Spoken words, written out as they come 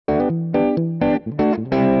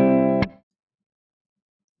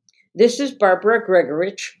This is Barbara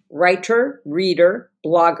Gregorich, writer, reader,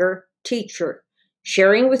 blogger, teacher,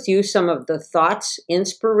 sharing with you some of the thoughts,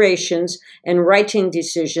 inspirations, and writing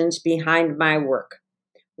decisions behind my work.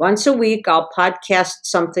 Once a week, I'll podcast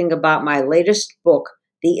something about my latest book,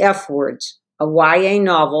 The F Words, a YA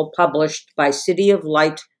novel published by City of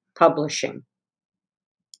Light Publishing.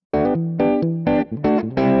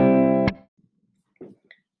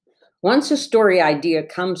 Once a story idea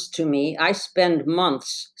comes to me, I spend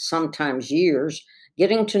months, sometimes years,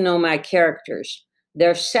 getting to know my characters.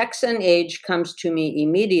 Their sex and age comes to me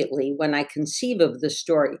immediately when I conceive of the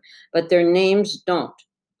story, but their names don't.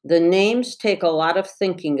 The names take a lot of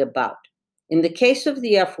thinking about. In the case of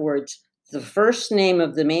the F Words, the first name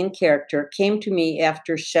of the main character came to me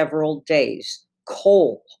after several days: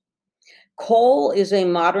 Cole. Cole is a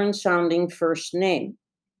modern sounding first name.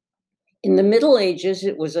 In the Middle Ages,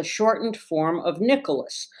 it was a shortened form of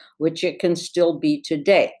Nicholas, which it can still be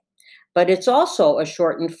today. But it's also a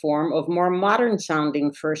shortened form of more modern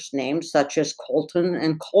sounding first names such as Colton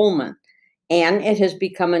and Coleman, and it has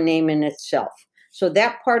become a name in itself. So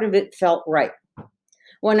that part of it felt right.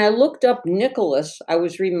 When I looked up Nicholas, I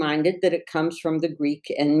was reminded that it comes from the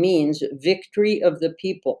Greek and means victory of the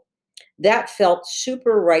people. That felt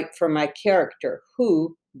super right for my character,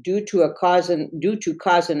 who, due to cause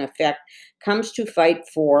and effect, comes to fight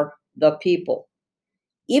for the people.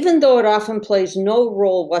 Even though it often plays no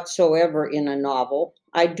role whatsoever in a novel,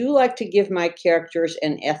 I do like to give my characters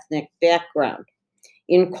an ethnic background.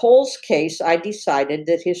 In Cole's case, I decided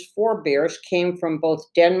that his forebears came from both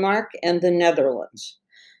Denmark and the Netherlands.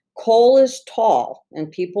 Cole is tall,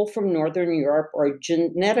 and people from Northern Europe are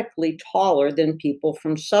genetically taller than people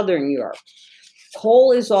from Southern Europe.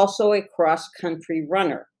 Cole is also a cross-country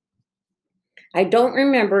runner. I don't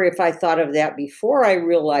remember if I thought of that before I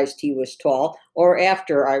realized he was tall or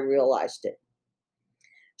after I realized it.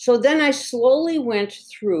 So then I slowly went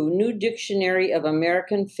through New Dictionary of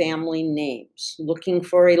American Family Names, looking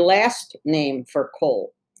for a last name for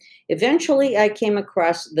Cole. Eventually, I came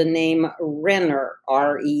across the name Renner,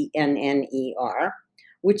 Renner,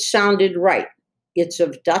 which sounded right. It's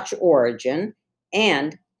of Dutch origin,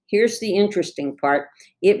 and here's the interesting part: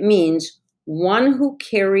 it means one who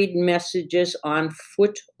carried messages on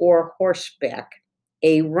foot or horseback,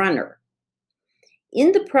 a runner.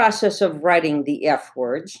 In the process of writing the F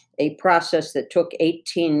Words, a process that took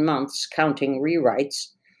 18 months counting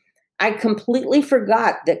rewrites, I completely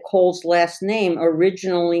forgot that Cole's last name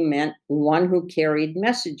originally meant one who carried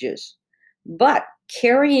messages. But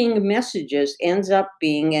carrying messages ends up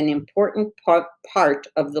being an important part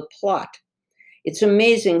of the plot. It's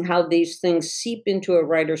amazing how these things seep into a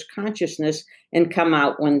writer's consciousness and come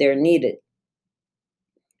out when they're needed.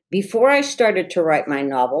 Before I started to write my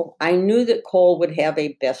novel, I knew that Cole would have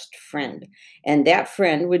a best friend, and that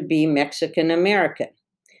friend would be Mexican American.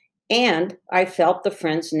 And I felt the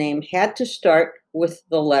friend's name had to start with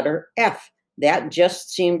the letter F. That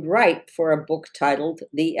just seemed right for a book titled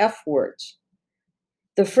The F Words.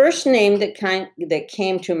 The first name that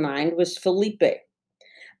came to mind was Felipe,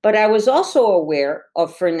 but I was also aware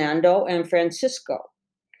of Fernando and Francisco.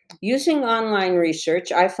 Using online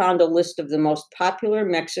research, I found a list of the most popular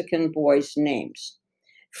Mexican boys' names.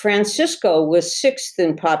 Francisco was sixth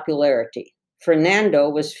in popularity. Fernando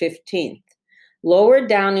was 15th. Lower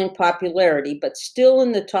down in popularity, but still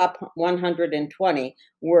in the top 120,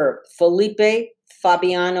 were Felipe,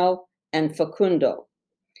 Fabiano, and Facundo.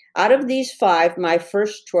 Out of these five, my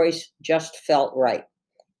first choice just felt right.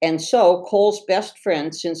 And so Cole's best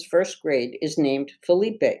friend since first grade is named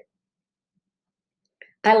Felipe.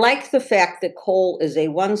 I like the fact that Cole is a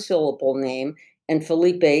one-syllable name and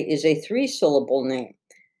Felipe is a three-syllable name.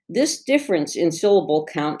 This difference in syllable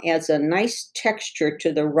count adds a nice texture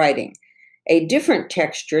to the writing, a different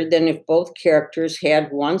texture than if both characters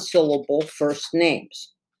had one-syllable first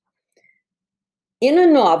names. In a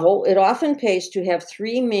novel, it often pays to have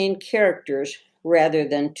three main characters rather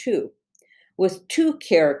than two. With two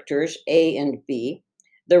characters, A and B,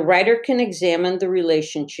 the writer can examine the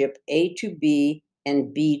relationship A to B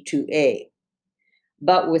and B to A.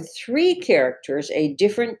 But with three characters, a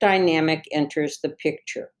different dynamic enters the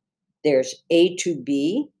picture. There's A to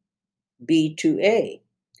B, B to A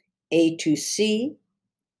to C,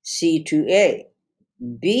 C to A,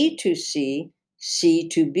 B to C, C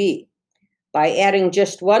to B. By adding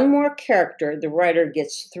just one more character, the writer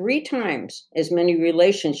gets three times as many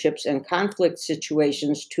relationships and conflict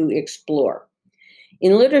situations to explore.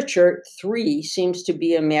 In literature, three seems to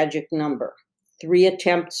be a magic number. 3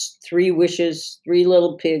 attempts, 3 wishes, 3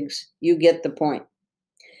 little pigs, you get the point.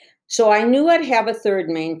 So I knew I'd have a third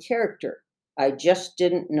main character. I just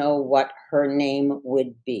didn't know what her name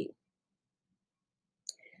would be.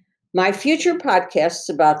 My future podcasts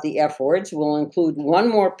about the F words will include one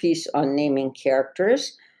more piece on naming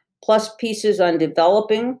characters, plus pieces on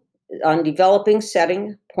developing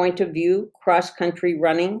setting, point of view, cross-country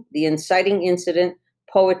running, the inciting incident,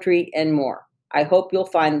 poetry, and more. I hope you'll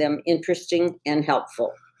find them interesting and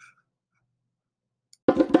helpful.